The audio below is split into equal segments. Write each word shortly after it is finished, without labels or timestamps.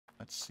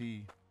let's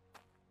see.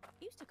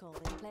 Used to call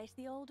this place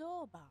the old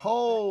ore bar.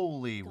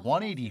 Holy, Got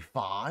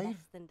 185? less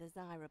than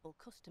desirable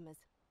customers.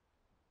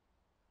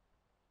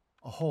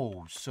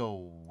 Oh,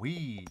 so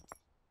we...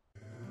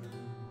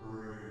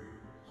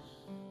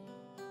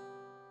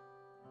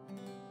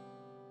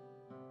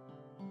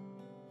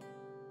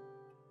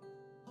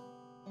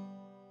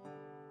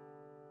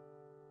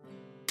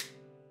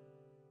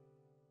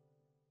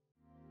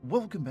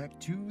 Welcome back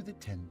to the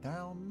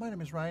 10,000. My name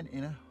is Ryan,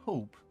 and I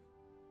hope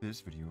this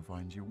video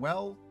finds you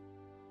well.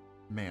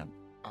 Man,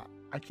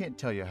 I can't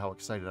tell you how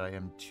excited I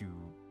am to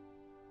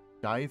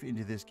dive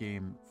into this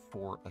game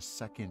for a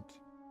second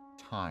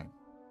time.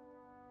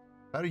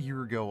 About a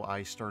year ago,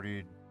 I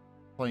started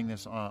playing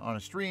this on a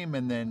stream,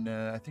 and then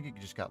I think it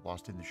just got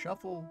lost in the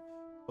shuffle.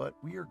 But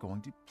we are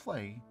going to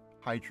play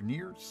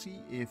Hydroneer,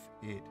 see if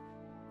it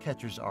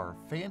catches our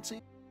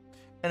fancy.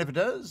 And if it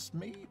does,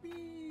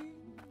 maybe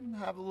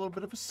have a little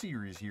bit of a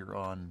series here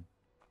on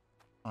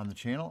the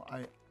channel.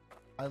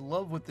 I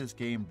love what this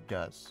game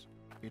does.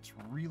 It's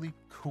really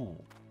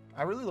cool.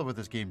 I really love what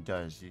this game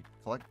does. You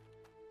collect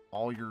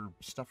all your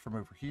stuff from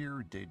over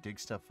here, dig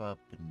stuff up,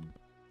 and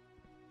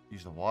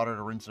use the water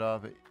to rinse it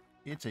off.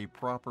 It's a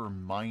proper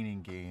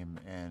mining game,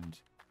 and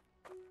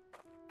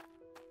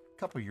a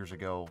couple of years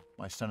ago,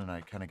 my son and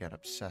I kind of got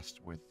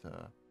obsessed with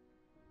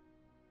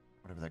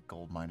whatever that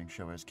gold mining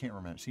show is. Can't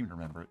remember. Seem to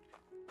remember it.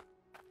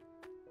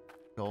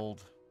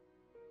 Gold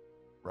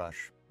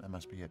Rush. That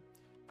must be it.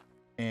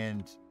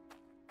 And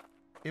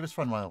it was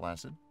fun while it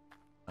lasted.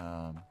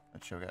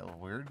 That show got a little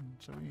weird,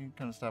 so we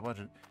kind of stopped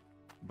watching it.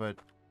 But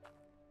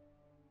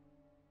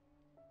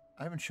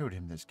I haven't showed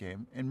him this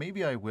game, and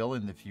maybe I will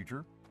in the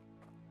future.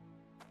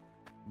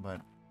 But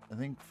I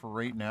think for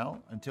right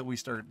now, until we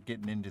start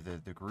getting into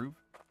the groove,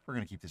 we're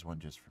going to keep this one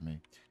just for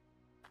me.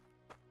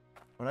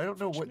 But I don't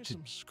know what to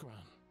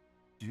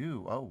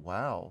do. Oh,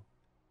 wow.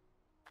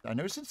 I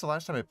know since the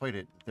last time I played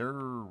it, there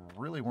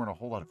really weren't a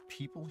whole lot of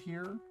people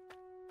here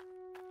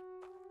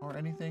or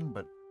anything,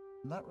 but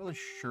I'm not really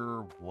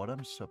sure what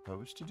I'm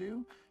supposed to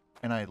do,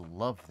 and I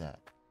love that.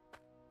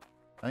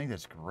 I think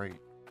that's great.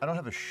 I don't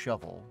have a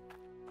shovel,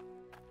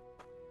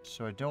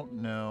 so I don't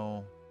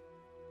know.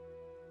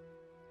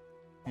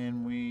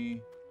 Can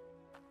we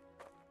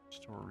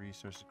store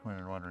resources, coin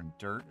and water and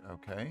dirt?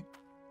 Okay.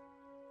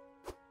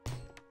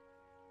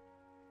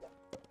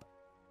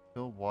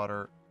 Fill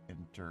water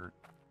and dirt.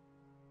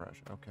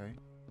 Brush. Okay.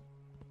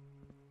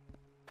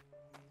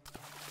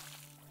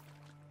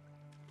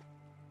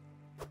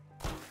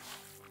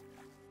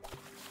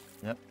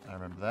 Yep, I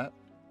remember that.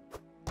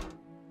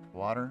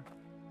 Water.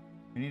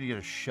 We need to get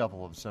a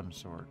shovel of some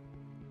sort.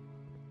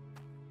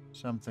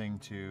 Something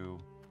to...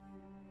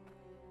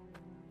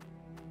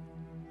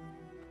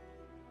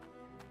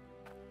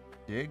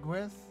 dig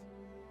with?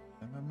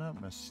 If I'm not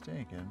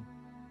mistaken.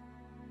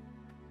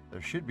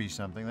 There should be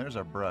something. There's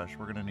our brush.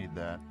 We're going to need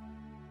that.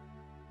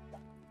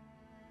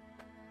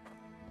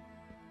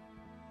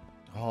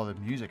 Oh, the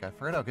music. I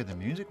forgot how good the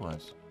music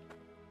was.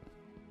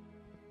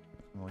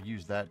 We'll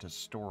use that to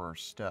store our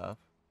stuff.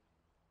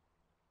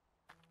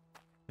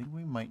 I think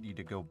we might need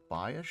to go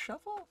buy a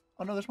shovel?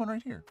 Oh, no, there's one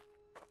right here.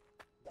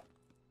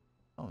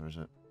 Oh, there's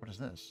a... what is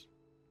this?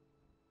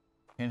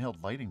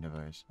 Handheld lighting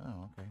device.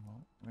 Oh, okay.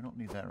 Well, we don't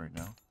need that right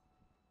now.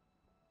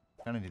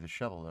 Kind of need the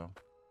shovel, though.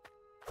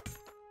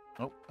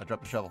 Oh, I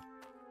dropped the shovel.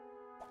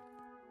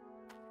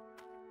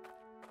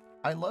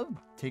 I love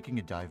taking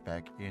a dive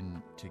back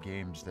into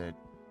games that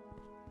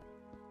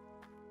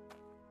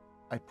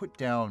I put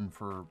down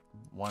for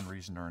one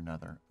reason or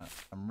another.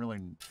 I'm really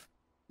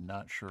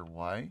not sure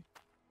why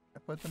I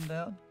put them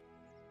down.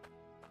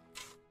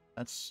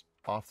 That's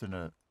often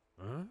a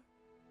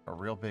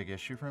real big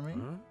issue for me.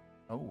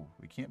 Oh,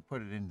 we can't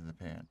put it into the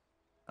pan.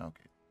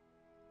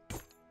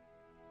 Okay.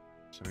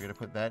 So we gotta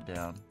put that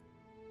down.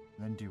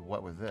 And then do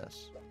what with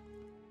this?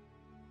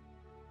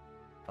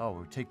 Oh,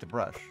 we take the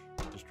brush.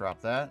 Just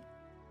drop that.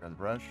 Grab the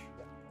brush.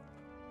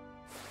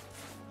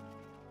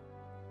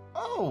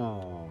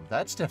 Oh,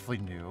 that's definitely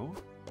new.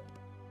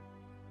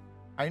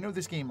 I know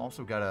this game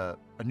also got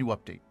a new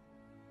update.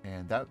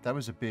 And that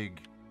was a big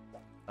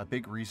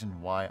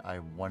reason why I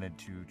wanted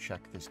to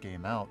check this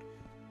game out.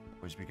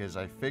 Was because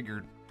I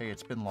figured, hey,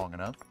 it's been long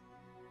enough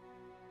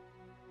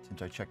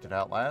since I checked it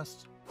out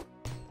last.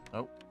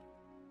 Oh.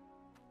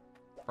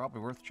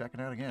 Probably worth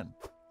checking out again.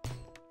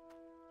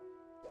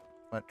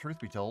 But truth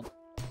be told,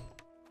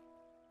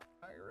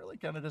 I really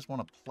kind of just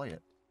want to play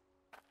it.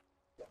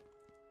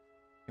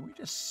 Can we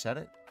just set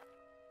it?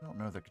 I don't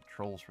know the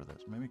controls for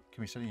this. Maybe,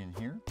 can we set it in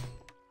here?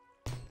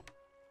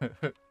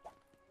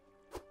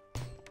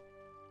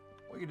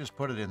 We could just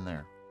put it in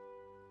there.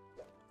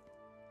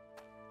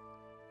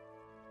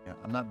 Yeah,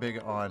 I'm not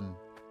big on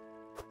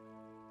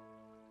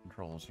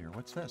controls here.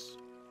 What's this?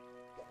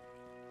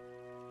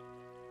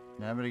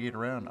 Navigate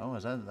around. Oh,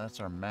 that's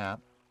our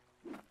map.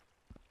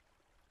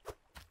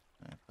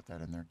 Put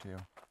that in there too.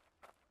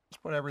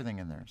 Let's put everything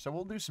in there. So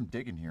we'll do some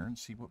digging here and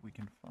see what we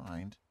can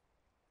find.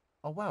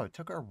 Oh wow, it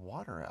took our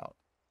water out.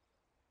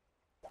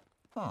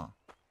 Huh.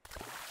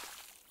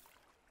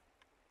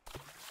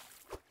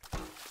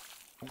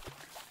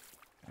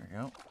 we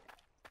go.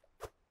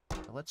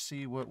 So let's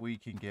see what we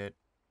can get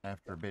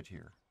after a bit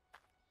here.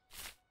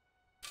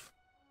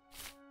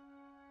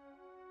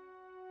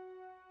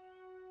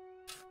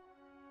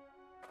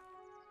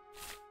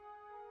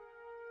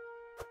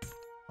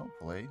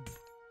 Hopefully,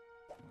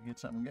 we get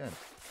something good.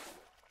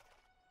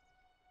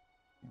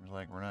 Seems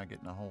like we're not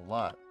getting a whole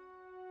lot.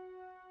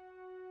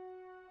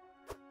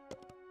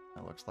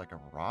 That looks like a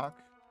rock.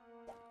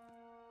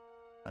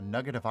 A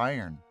nugget of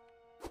iron.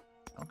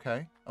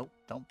 Okay. Oh,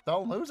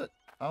 don't lose it.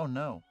 Oh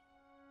no.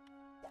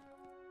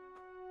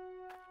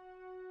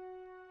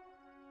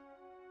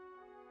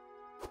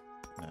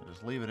 Yeah,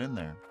 just leave it in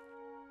there.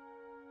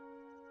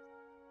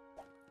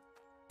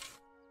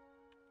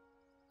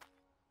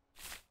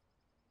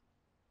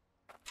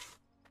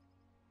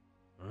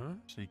 Huh?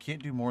 So you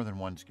can't do more than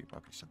one scoop.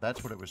 Okay, so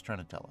that's what it was trying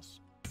to tell us.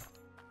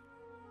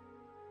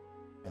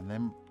 And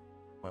then,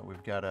 what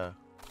we've got to...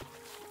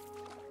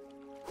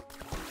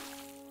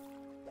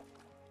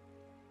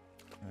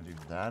 Gonna do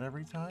that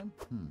every time?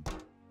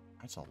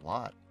 That's a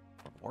lot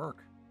of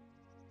work.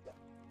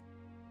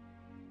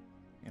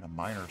 In a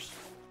miner's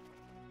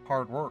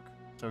hard work.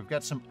 So we've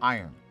got some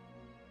iron.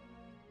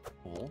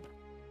 Cool.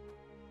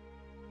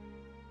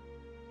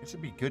 Guess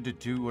it'd be good to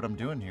do what I'm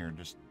doing here.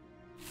 Just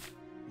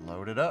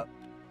load it up.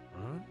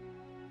 Huh?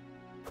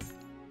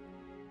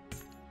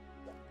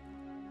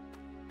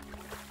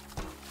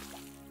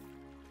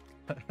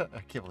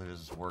 I can't believe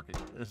this is working.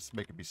 This is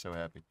making me so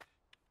happy.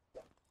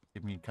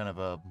 Give me kind of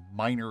a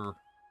minor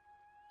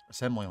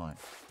assembly line.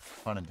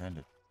 Pun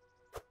intended.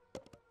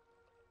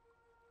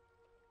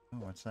 Oh,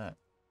 what's that?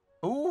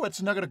 Oh, it's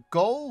a nugget of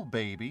gold,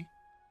 baby.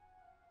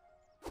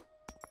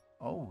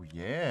 Oh,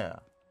 yeah.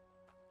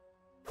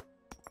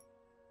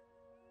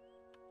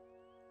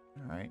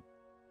 Alright.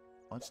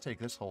 Let's take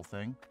this whole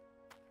thing.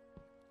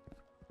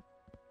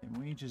 Can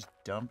we just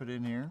dump it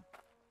in here?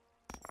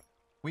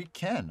 We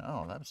can.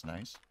 Oh, that was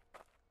nice.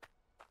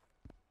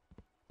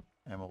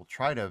 And we'll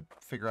try to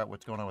figure out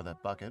what's going on with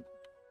that bucket.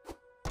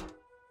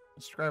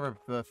 Let's grab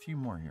a few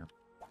more here.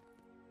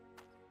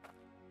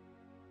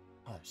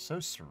 Oh, so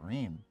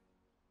serene.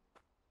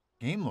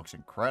 Game looks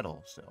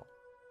incredible still.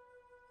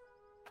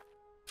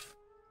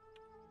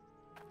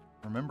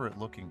 Remember it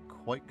looking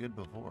quite good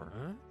before.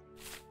 Huh?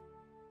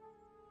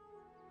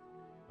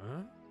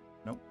 Huh?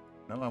 Nope.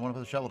 No, I want to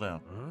put the shovel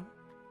down. Huh?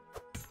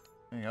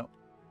 There you go.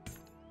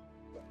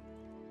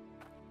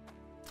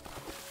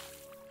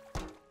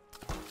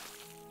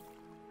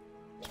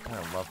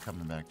 I love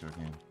coming back to a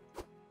game.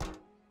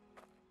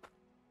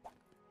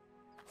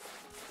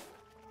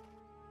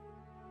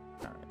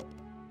 Alright.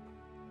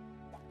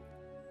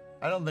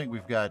 I don't think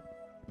we've got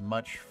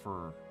much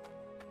for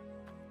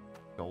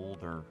gold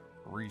or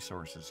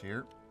resources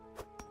here.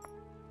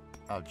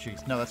 Oh,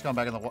 jeez. No, that's gone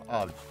back in the wa-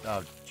 oh,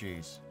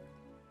 jeez.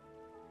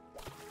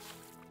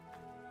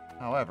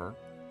 However,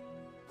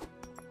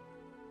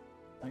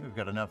 I think we've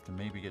got enough to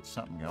maybe get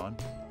something going.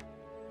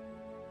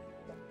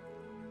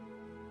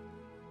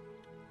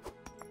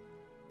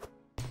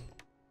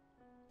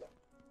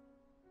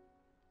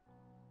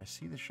 I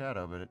see the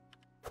shadow, but it...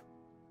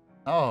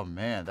 Oh,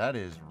 man, that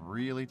is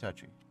really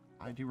touchy.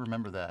 I do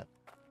remember that.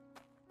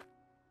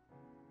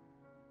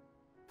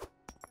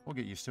 We'll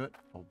get used to it.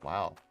 Oh,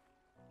 wow.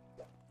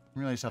 I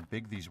didn't realize how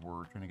big these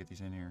were trying to get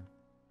these in here.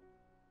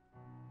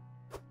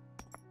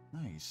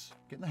 Nice.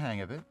 Getting the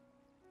hang of it.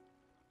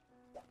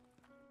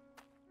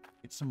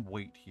 Get some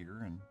weight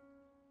here and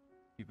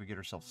see if we get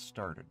ourselves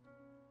started.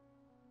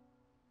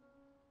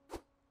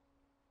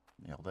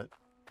 Nailed it.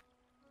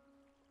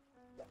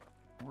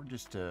 We're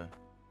just an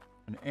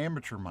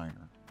amateur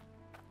miner.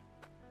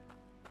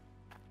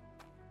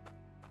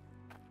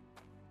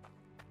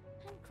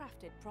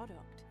 Handcrafted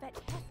product. Fetch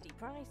hefty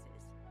prices.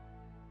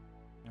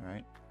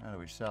 Alright, how do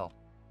we sell?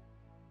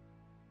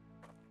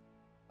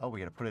 Oh, we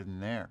gotta put it in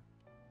there.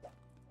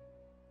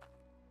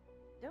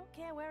 Don't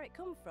care where it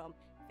come from.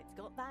 If it's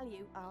got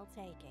value, I'll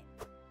take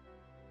it.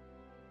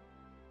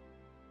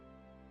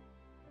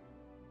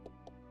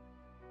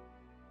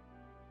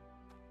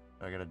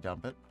 I gotta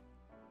dump it.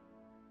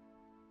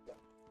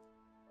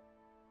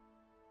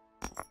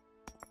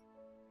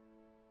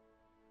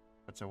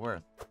 What's it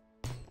worth?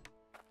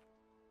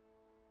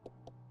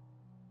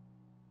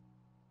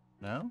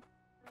 No?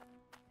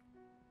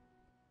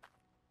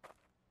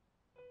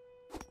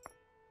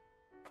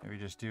 Maybe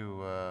just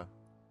do,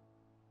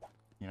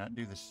 you not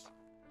do this.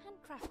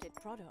 Handcrafted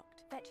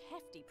product. Fetch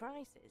hefty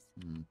prices.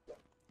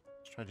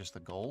 Let's try just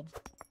the gold.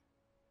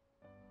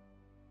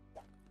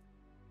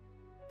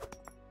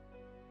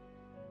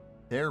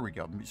 There we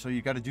go. So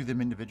you got to do them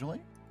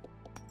individually?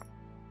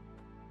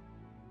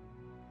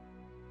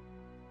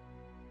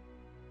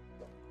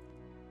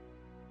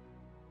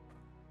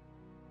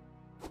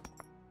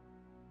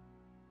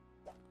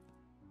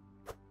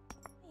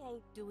 I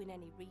ain't doing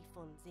any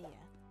refunds here.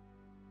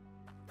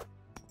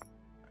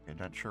 Okay,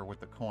 not sure what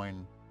the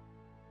coin...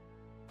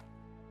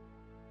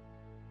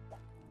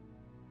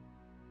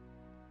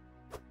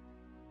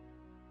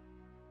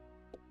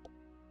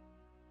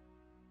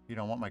 You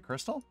don't want my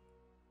crystal?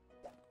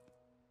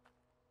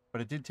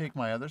 But it did take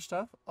my other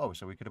stuff? Oh,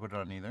 so we could have put it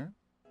on either?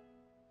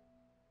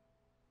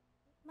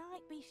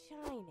 Might be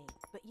shiny,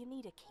 but you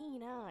need a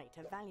keen eye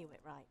to value it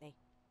rightly.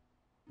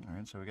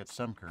 Alright, so we got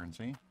some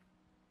currency.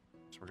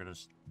 So we're gonna...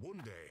 One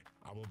day,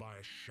 I will buy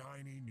a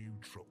shiny new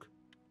truck.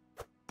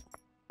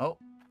 Oh!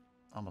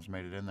 Almost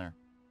made it in there.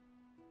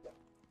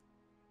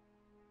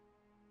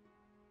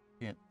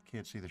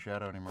 Can't see the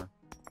shadow anymore.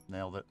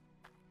 Nailed it.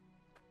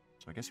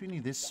 So I guess we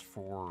need this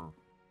for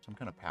some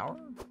kind of power?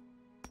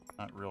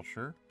 Not real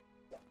sure.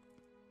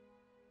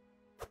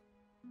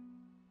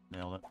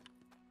 Nailed it.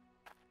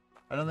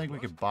 I don't think we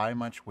could buy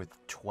much with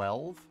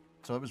 12.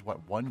 So it was,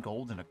 what, 1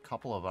 gold and a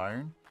couple of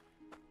iron?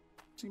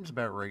 Seems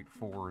about right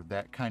for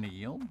that kind of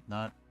yield.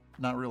 Not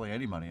really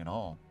any money at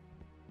all.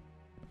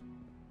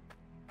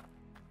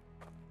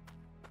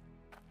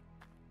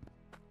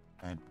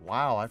 And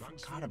wow, I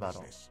forgot about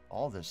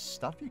all this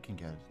stuff you can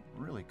get.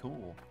 Really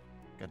cool.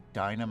 Got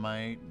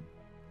dynamite. And,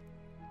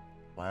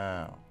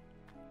 wow.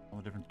 All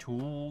the different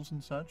tools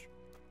and such.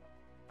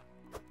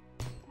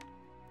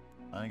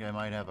 I think I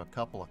might have a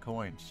couple of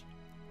coins.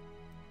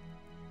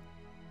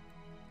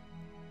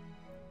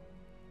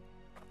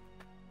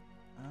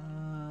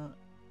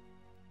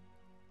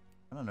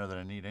 I don't know that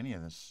I need any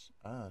of this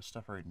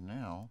stuff right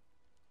now.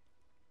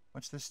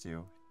 What's this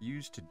do?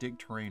 Used to dig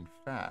terrain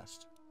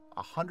fast.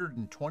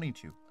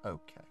 122.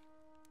 Okay.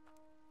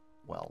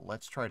 Well,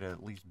 let's try to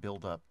at least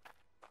build up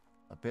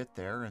a bit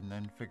there and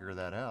then figure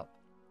that out.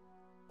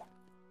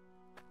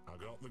 I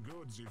got the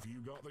goods if you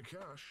got the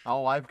cash.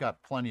 Oh, I've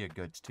got plenty of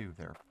goods too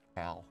there,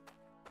 pal.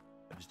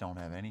 I just don't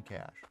have any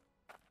cash.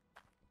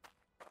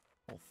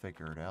 We'll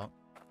figure it out.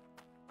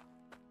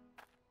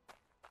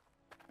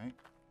 Okay.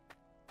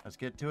 Let's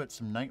get to it.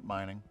 Some night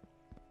mining.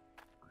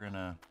 We're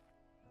gonna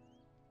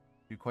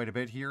do quite a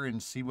bit here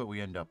and see what we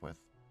end up with.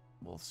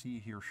 We'll see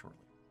here shortly.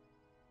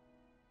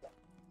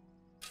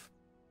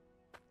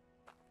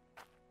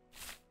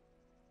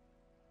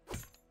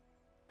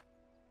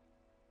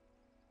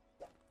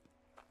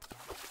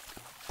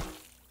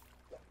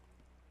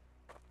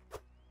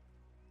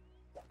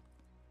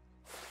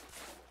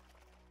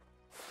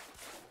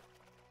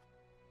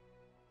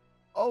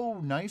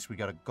 Oh, nice. We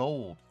got a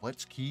gold.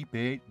 Let's keep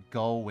it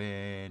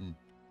going.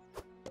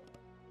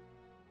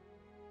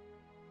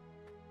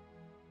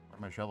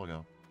 Where'd my shovel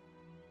go?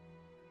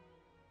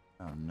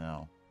 Oh,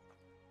 no.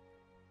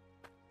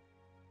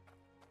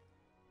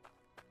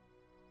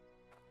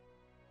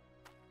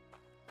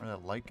 Where'd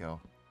that light go?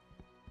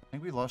 I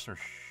think we lost our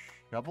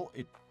shovel.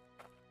 It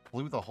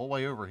flew the whole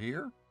way over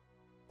here?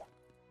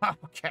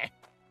 Okay.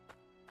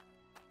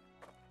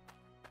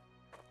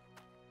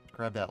 Let's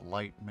grab that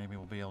light. Maybe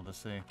we'll be able to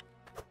see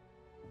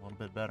a little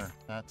bit better.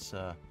 That's,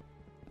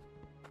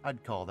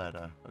 I'd call that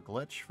a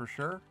glitch for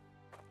sure.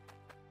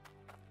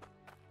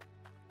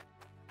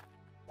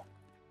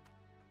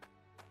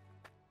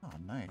 Oh,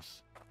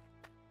 nice.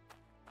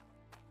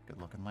 Good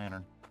looking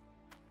lantern.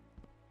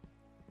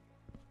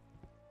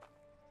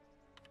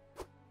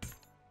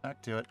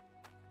 Back to it.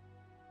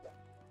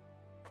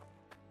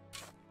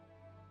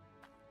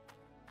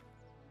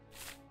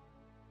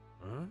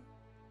 Huh?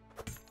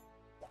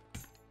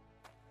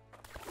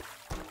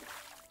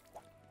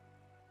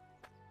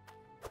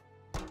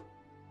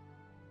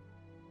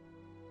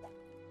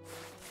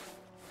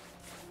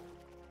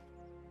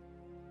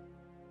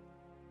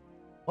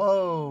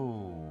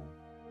 Whoa!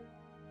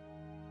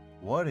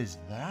 What is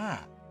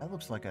that? That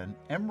looks like an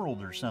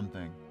emerald or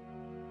something.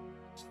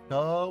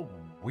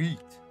 Sweet.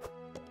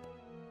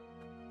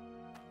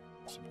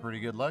 Some pretty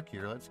good luck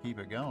here. Let's keep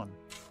it going.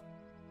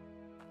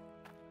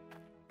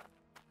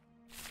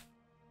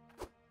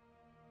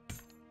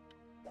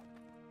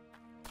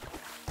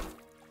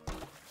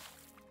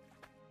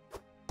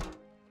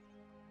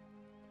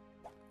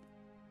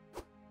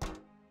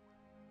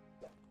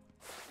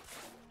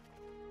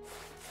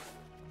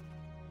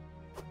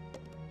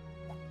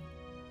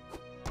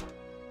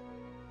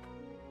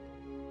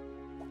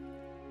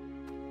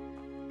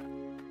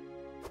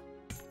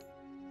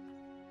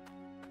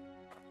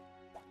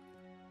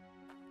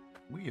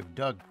 We have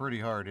dug pretty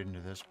hard into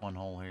this one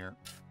hole here,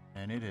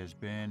 and it has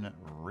been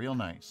real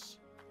nice.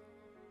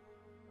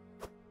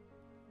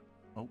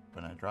 Oh,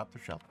 and I dropped the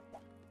shovel.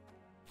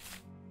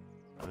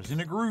 I was in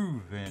a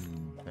groove,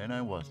 and then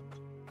I wasn't.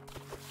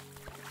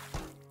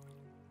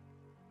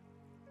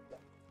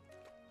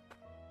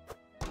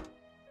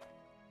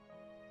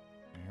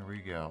 Here we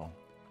go.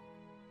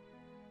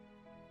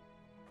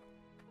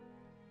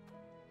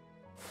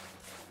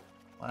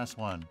 Last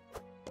one.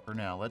 For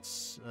now,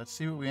 let's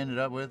see what we ended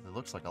up with. It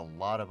looks like a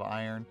lot of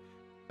iron,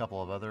 a couple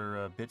of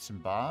other bits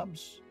and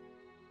bobs.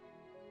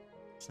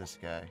 What's this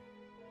guy?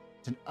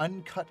 It's an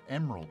uncut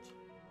emerald.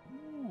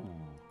 Ooh.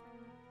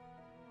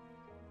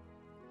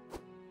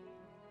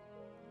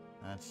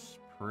 That's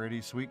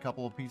pretty sweet.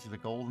 Couple of pieces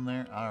of gold in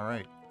there. All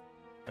right.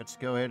 Let's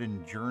go ahead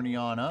and journey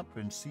on up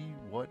and see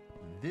what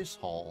this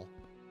haul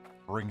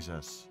brings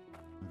us.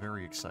 I'm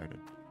very excited.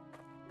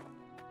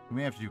 We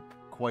may have to do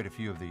quite a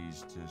few of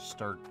these to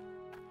start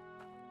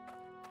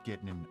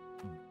getting in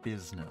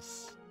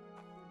business.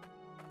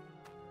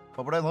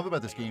 But what I love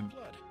about this Hey, game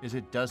blood. is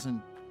it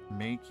doesn't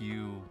make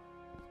you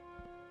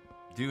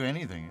do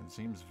anything. It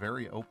seems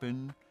very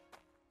open.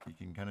 You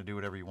can kind of do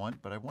whatever you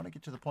want, but I want to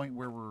get to the point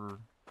where we're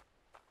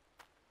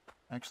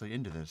actually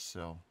into this,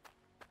 so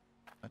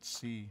let's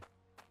see.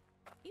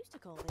 Used to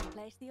call this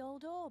place the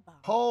old ore bar.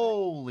 but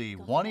Holy, got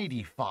a lot of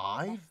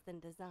 185? less than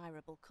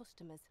desirable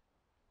customers.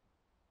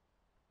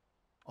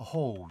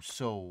 Oh,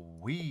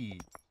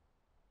 sweet.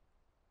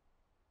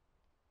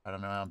 I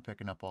don't know how I'm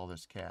picking up all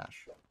this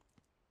cash.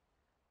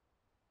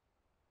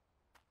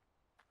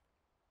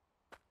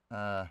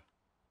 Not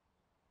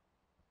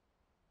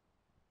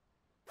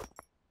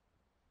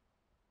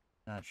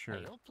sure.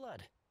 Hail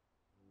blood.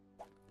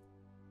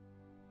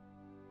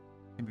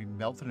 Can be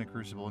melted in a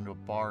crucible into a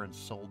bar and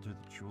sold to the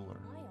jeweler.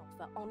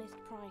 I offer honest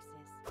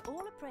prices.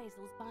 All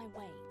appraisals by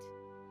weight.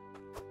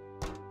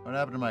 What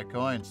happened to my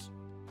coins?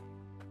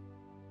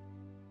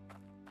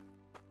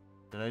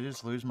 Did I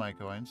just lose my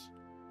coins?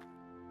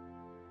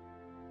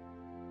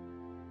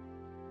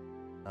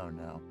 Oh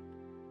no.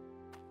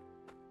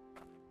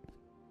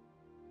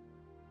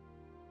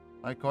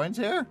 My coins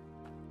here?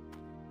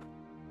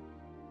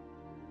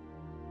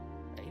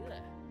 Hey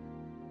there.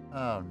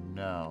 Oh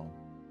no.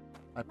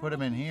 I put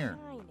them in here.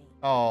 Shiny,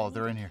 Oh, but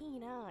they're need in a here.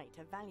 Keen eye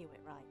to value it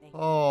rightly.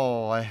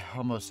 Oh, I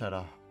almost had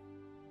a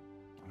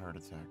heart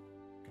attack.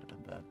 Could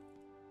have been bad.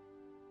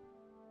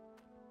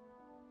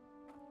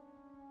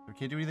 We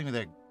can't do anything with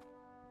that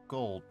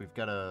gold. We've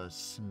got to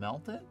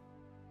smelt it?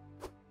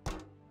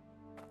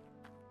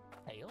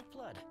 Hail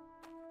blood.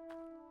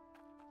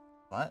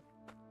 What?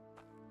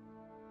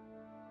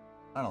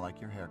 I don't like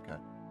your haircut.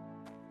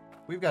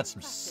 We've got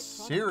some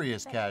Classic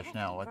serious product, cash but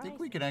now. I hefty think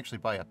we can actually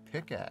buy a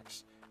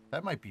pickaxe.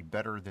 That might be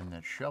better than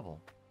that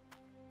shovel.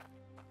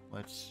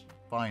 Let's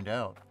find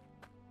out.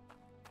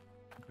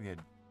 I think we had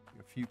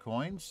a few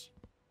coins.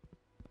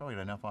 Probably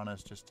got enough on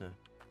us just to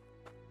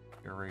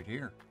go right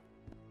here.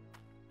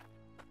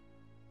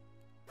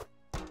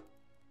 The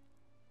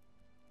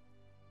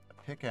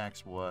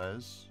pickaxe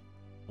was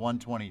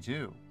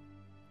 122.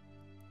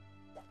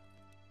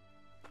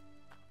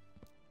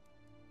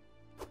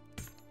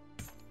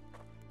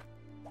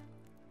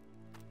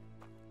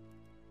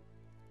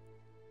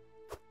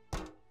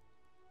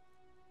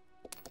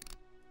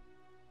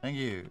 Thank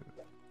you.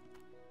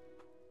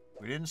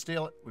 We didn't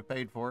steal it. We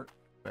paid for it.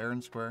 Fair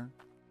and square.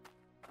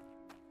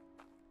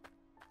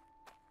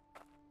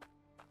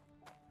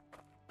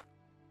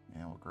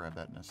 Yeah, we'll grab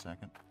that in a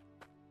second.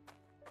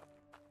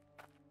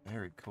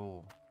 Very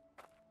cool.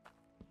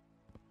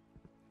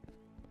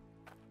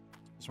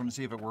 Just want to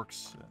see if it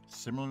works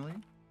similarly.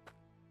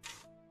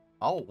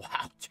 Oh,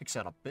 wow. Takes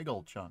out a big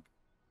old chunk.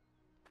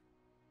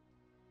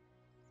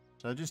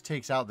 So it just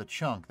takes out the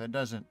chunk. That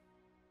doesn't...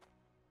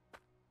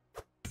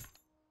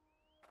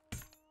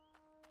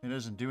 It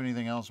doesn't do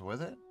anything else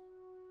with it?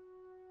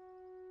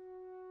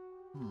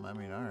 I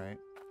mean, alright.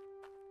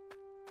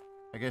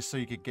 I guess so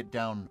you could get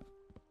down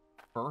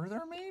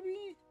further,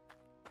 maybe?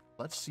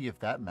 Let's see if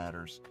that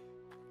matters.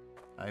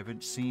 I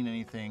haven't seen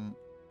anything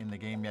in the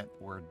game yet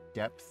where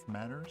depth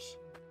matters.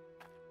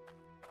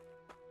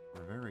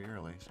 We're very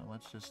early, so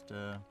let's just,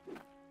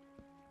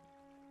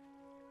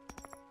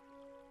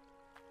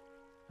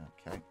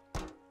 Okay.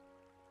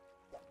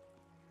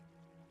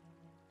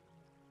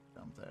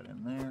 Dump that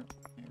in there.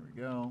 Here we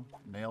go.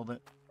 Nailed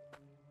it.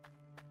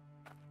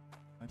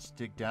 Let's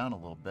dig down a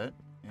little bit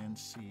and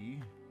see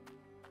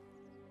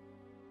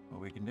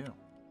what we can do.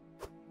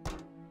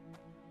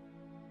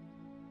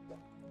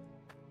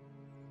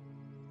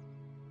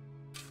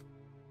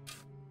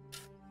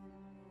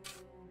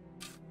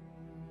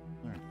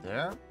 Right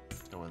there.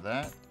 Let's go with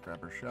that. Grab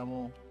our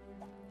shovel.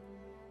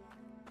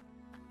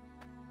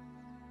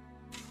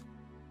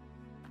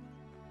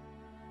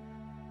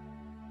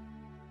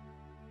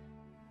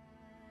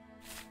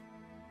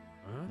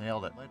 Huh?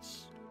 Nailed it.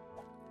 Let's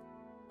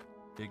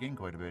dig in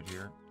quite a bit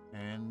here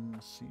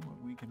and see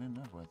what we can end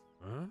up with.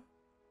 Huh?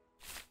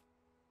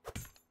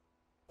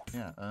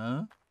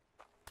 Yeah,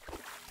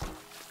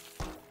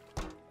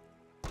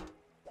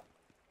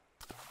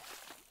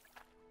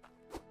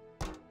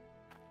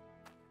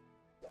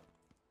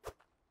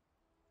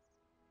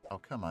 Oh,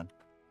 come on.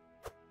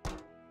 There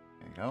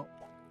you go.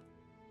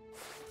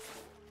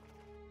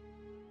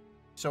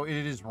 So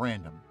it is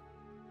random.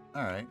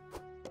 All right.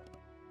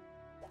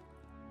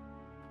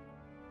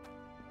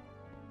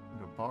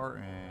 Into a bar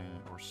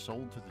and or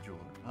sold to the jeweler.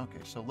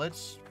 Okay, so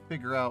let's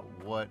figure out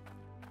what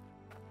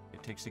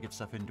it takes to get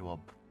stuff into a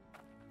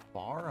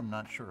bar. I'm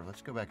not sure.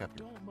 Let's go back up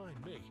here. Don't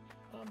mind me.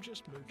 I'm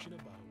just mooching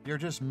about. You're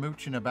just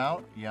mooching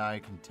about? Yeah, I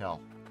can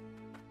tell.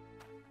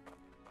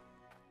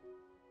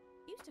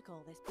 Used to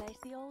call this place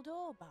the old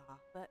ore bar,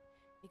 but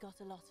we got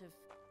a lot of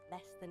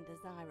less than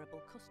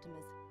desirable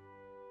customers.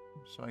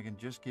 So I can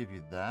just give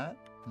you that?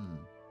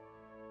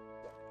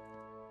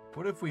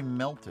 What if we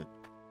melt it?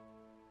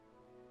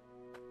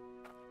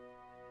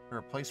 Is there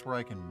a place where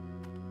I can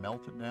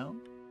melt it down?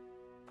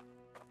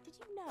 Did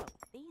you know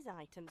these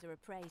items are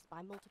appraised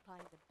by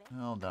multiplying the base?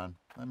 Hold on.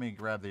 Let me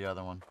grab the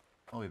other one.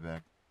 I'll be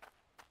back.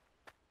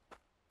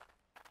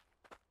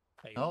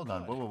 Hail Hail Hold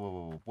on.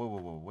 blood.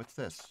 Whoa. What's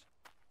this?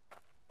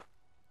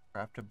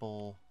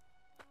 Craftable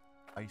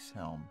ice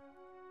helm.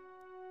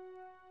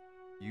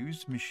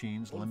 Used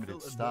machines, limited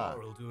Unfiltered stock.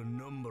 water will do a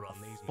number on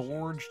these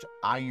Forged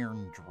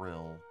iron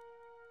drill.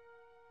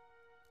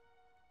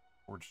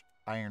 Forged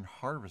iron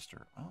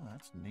harvester. Oh,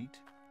 that's neat.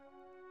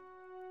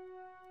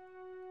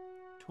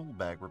 Tool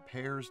bag.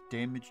 Repairs,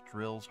 damaged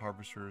drills,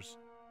 harvesters,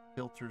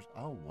 filters.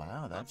 Oh,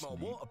 wow, that's more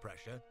neat. water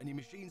pressure, and your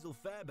machines will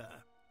fare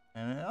better.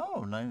 And,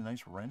 oh,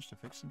 nice wrench to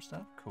fix some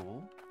stuff.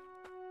 Cool.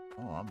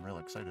 Oh, I'm real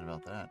excited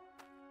about that.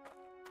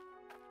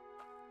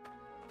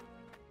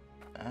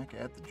 Back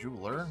at the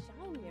jeweler.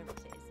 The shinier it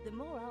is, the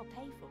more I'll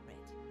pay for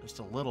it. Just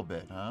a little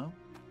bit, huh?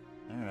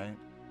 Alright.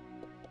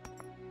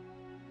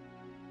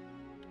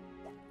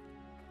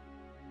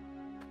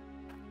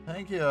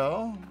 Thank you.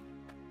 Wow,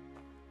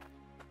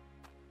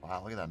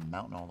 look at that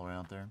mountain all the way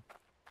out there.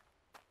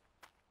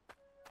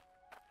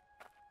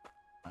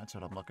 That's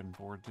what I'm looking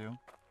forward to.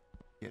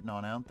 Getting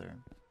on out there.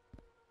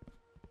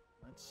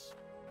 Let's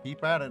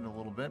keep at it a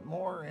little bit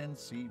more and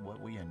see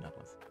what we end up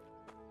with.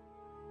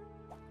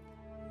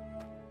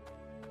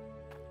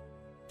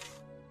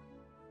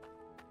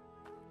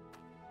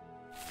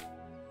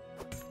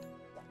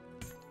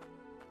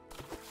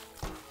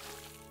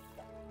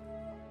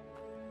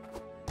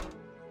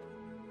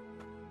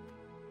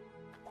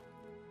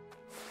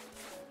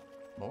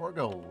 More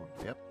gold.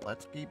 Yep,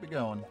 let's keep it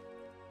going.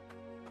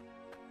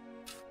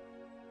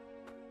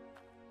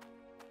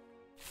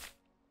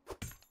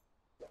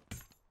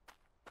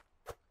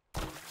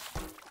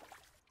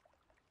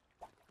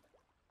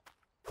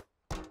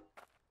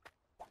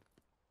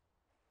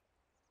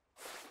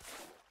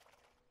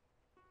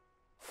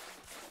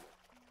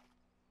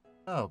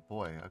 Oh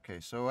boy, okay,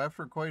 so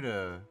after quite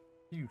a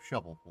few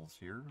shovelfuls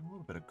here, a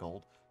little bit of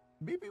gold,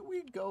 maybe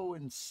we go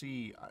and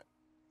see.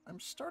 I'm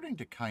starting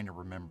to kind of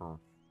remember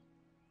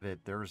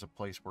that there is a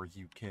place where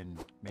you can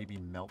maybe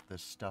melt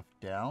this stuff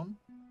down.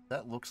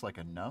 That looks like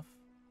enough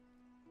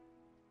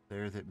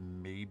there that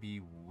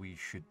maybe we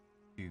should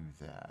do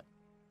that.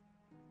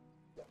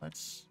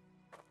 Let's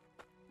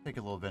take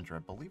a little venture. I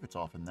believe it's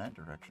off in that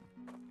direction.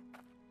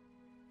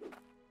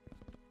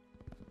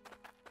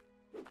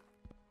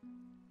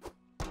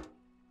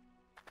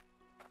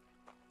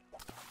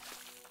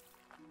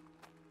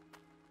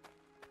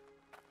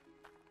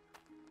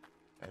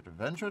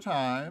 Adventure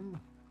time.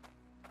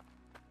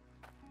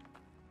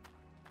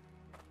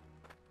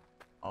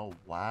 Oh,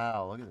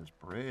 wow. Look at this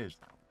bridge.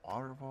 That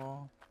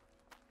waterfall.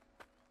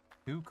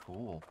 Too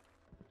cool.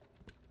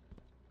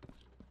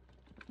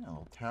 A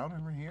little town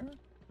over here.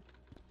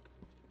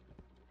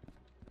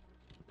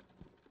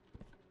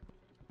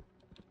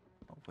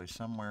 Hopefully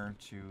somewhere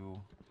to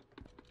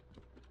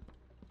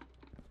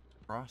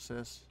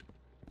process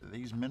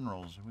these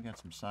minerals. We got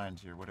some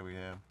signs here. What do we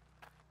have?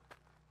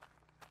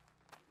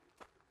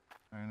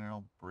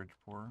 Mineral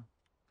Bridgeport.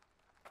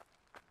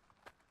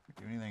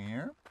 Do anything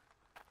here?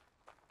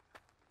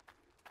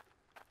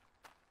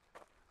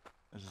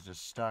 This is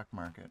just stock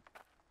market.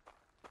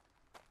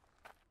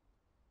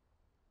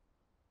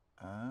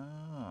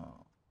 Oh.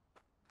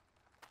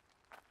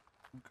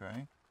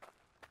 Okay.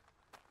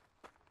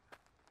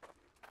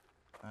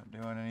 Not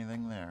doing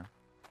anything there.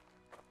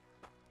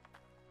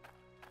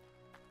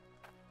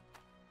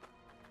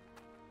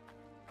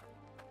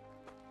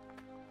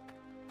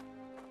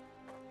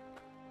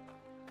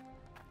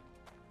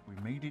 We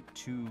made it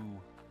to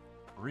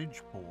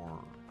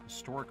Bridgeport,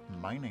 historic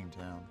mining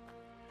town.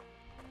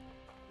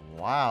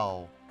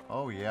 Wow.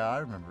 Oh yeah, I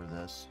remember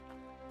this.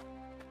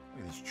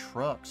 Look at these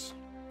trucks.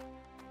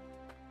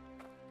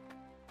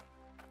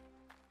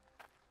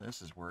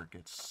 This is where it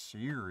gets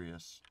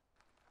serious.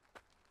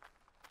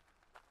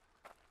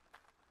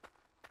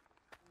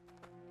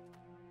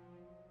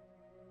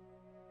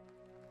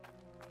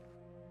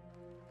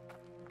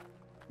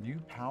 New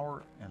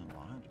power and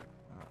logic.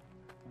 Oh,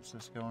 what's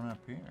this going up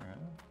here, huh?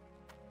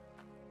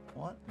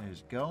 What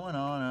is going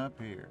on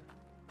up here?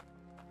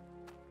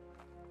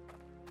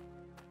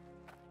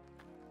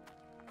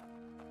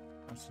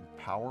 Some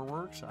power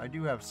works. I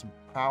do have some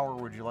power.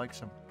 Would you like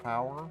some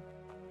power?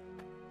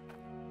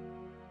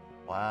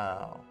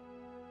 Wow.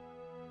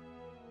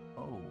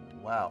 Oh,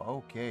 wow.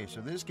 Okay,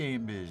 so this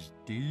game is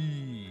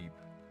deep.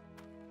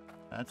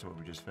 That's what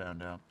we just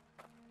found out.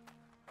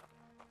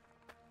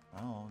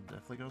 Oh,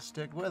 definitely gonna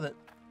stick with it.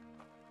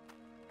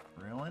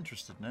 Real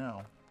interested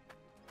now.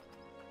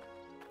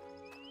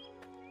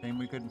 Shame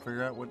we couldn't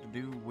figure out what to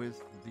do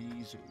with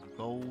these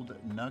gold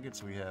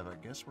nuggets we have. I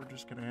guess we're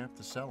just gonna have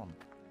to sell them.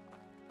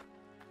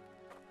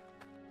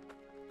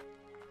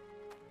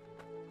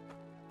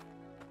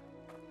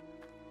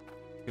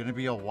 Gonna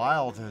be a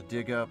while to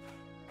dig up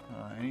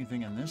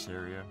anything in this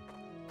area.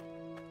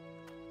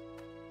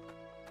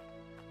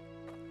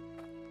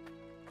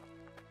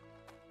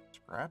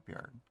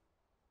 Scrapyard.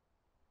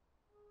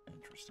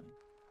 Interesting.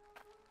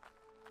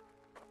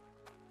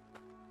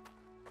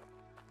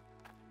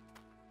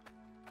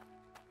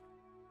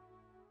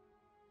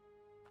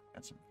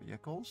 Got some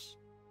vehicles.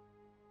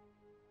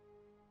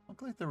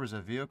 Looked like there was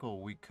a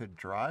vehicle we could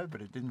drive,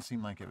 but it didn't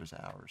seem like it was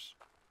ours.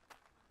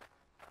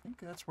 think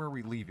that's where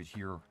we leave it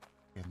here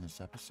in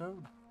this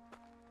episode.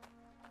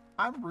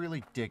 I'm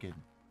really digging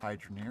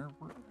Hydroneer.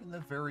 We're in the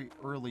very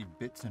early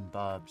bits and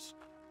bobs,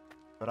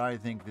 but I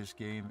think this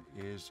game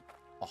is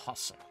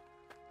awesome.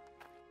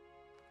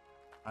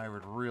 I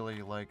would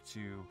really like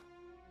to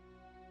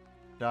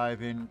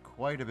dive in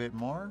quite a bit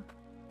more.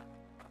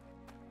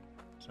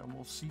 So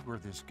we'll see where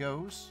this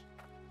goes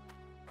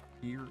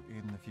here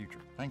in the future.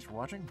 Thanks for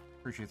watching.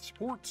 Appreciate the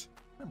support.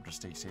 Remember to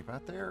stay safe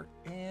out there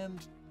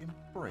and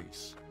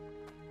embrace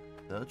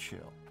the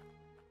chill.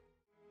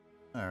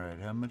 Alright,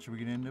 how much are we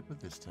gonna end up with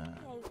this time?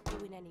 He ain't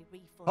doing any refunds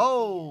here.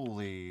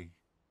 Holy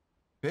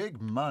big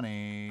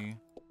money.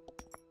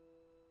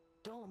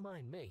 Don't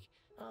mind me.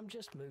 I'm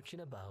just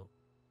mooching about.